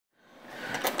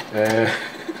Yeah,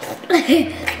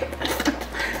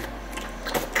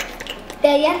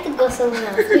 you have to go somewhere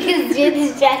else because you're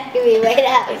distracting me right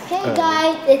now. Hey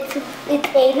guys, it's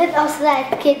Aiden, also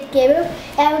that kid gamer,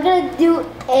 and we're gonna do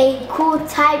a cool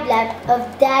time lapse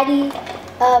of Daddy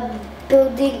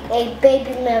building a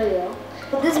baby Mario.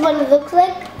 This is what it looks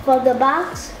like from the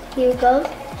box. Here it goes,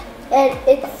 and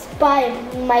it's by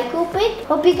Microbricks.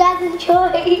 Hope you guys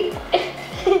enjoy.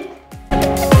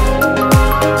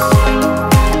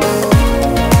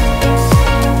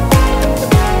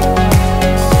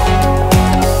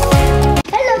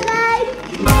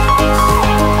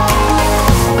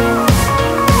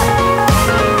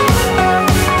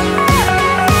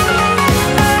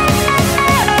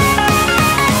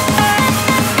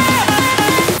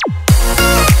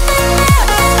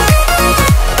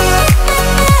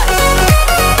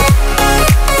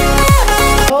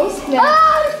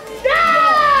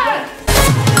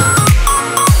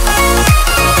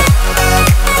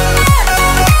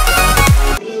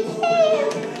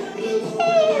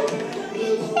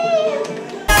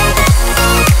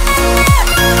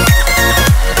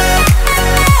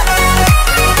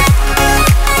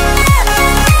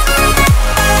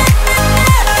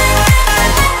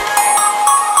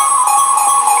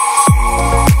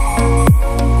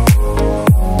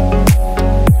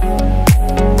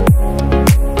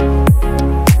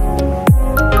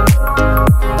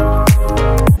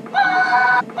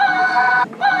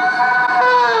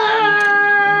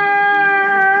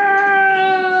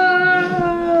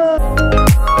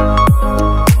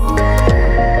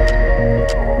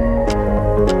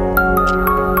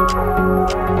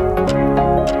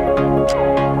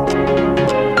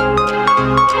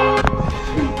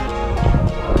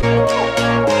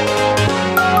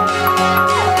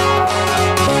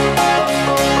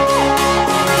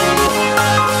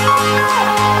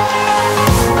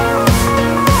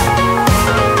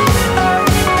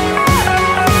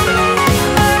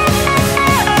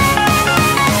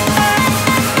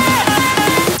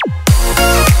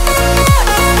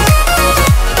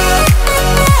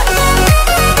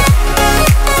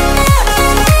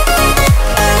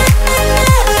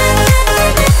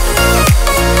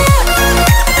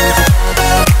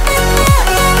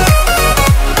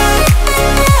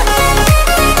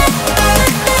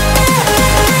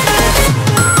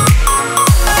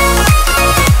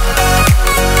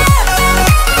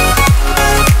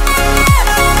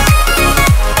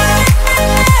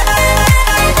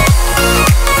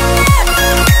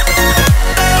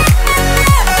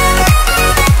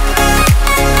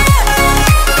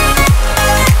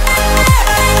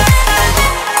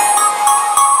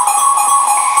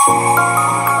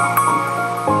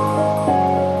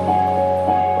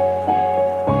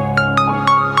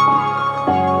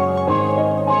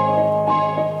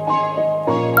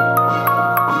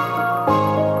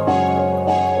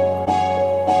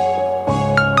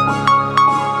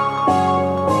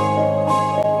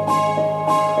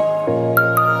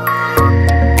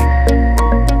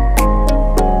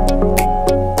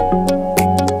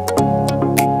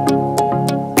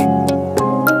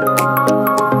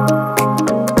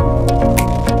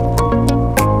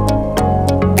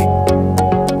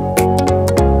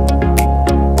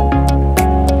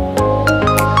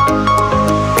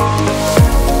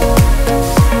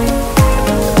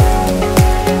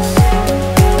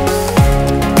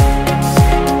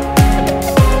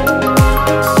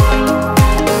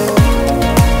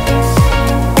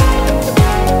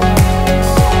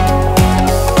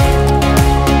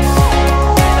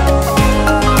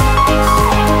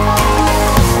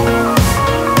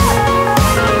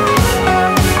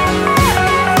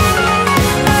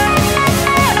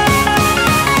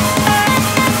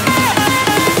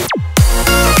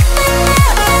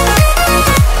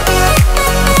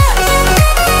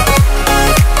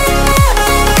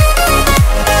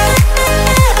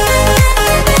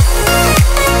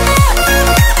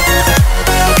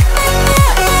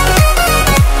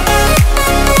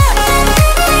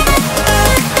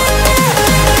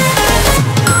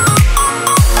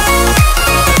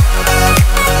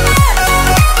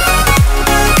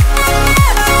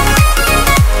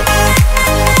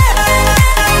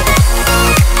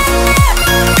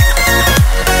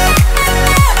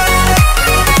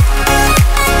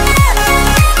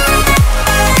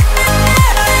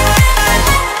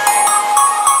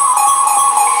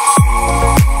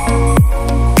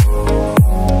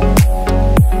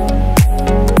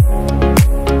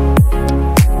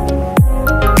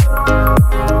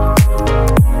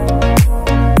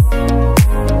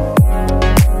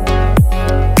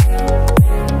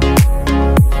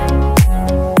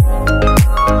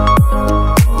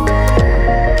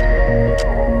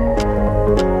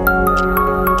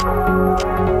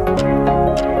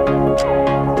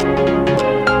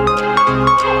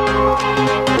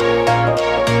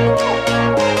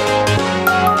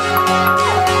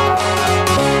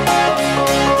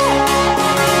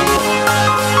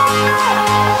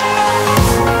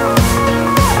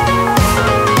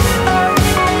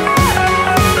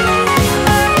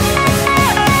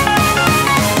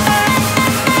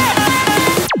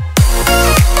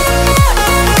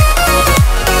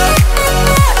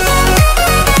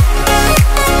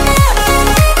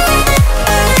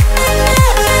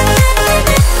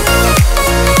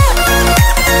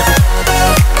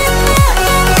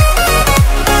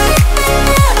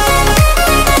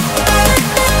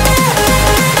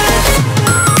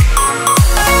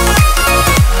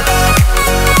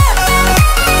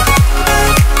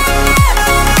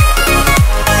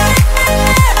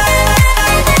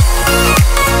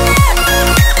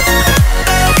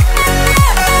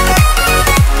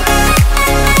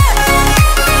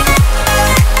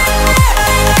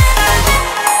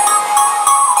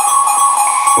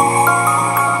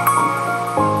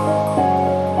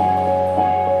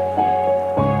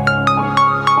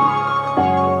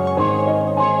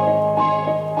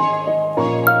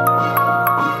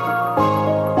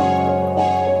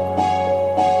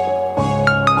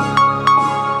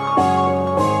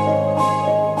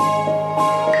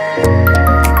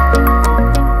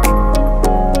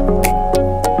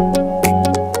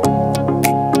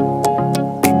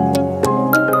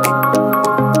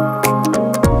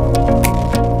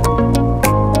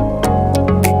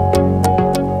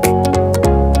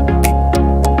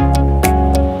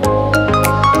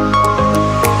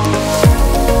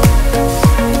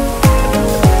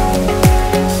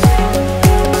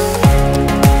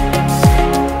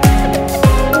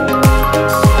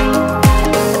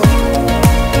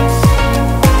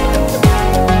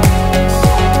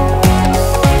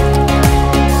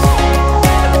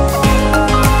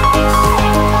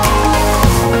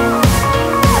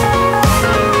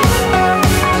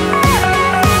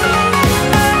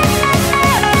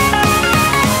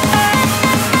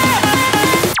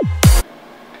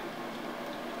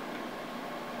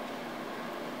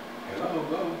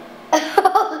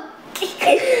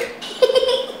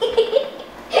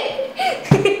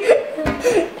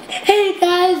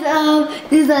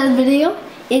 video.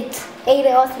 It's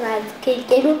Ada Austin as Kid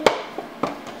Gamer.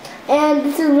 And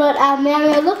this is what our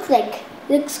Mario looks like.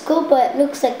 Looks cool, but it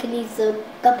looks like it needs a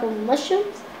couple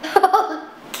mushrooms.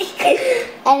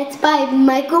 And it's by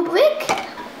Microbricks.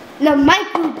 No,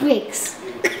 Microbricks.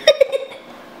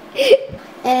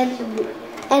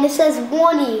 and it says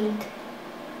warning.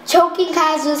 Choking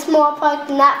hazardous smallpox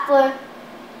not for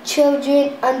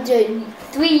children under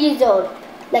 3 years old.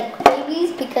 Like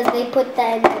babies, because they put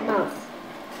that in their mouth.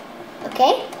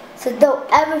 Okay? So don't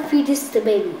ever feed this to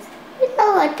babies. You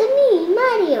know, like me,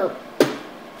 Mario.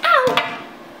 Ow!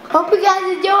 Hope you guys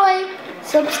enjoy.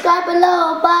 Subscribe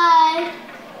below. Bye.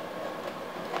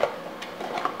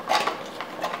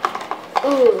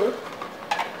 Ooh.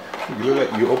 You look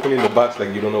like you're opening the box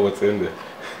like you don't know what's in there.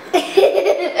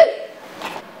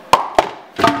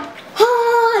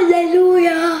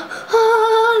 Hallelujah.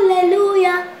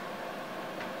 Hallelujah.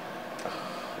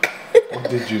 What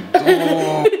did you do?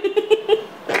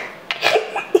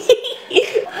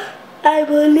 I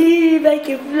believe I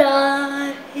can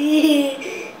fly.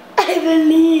 I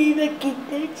believe I can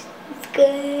touch the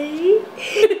sky.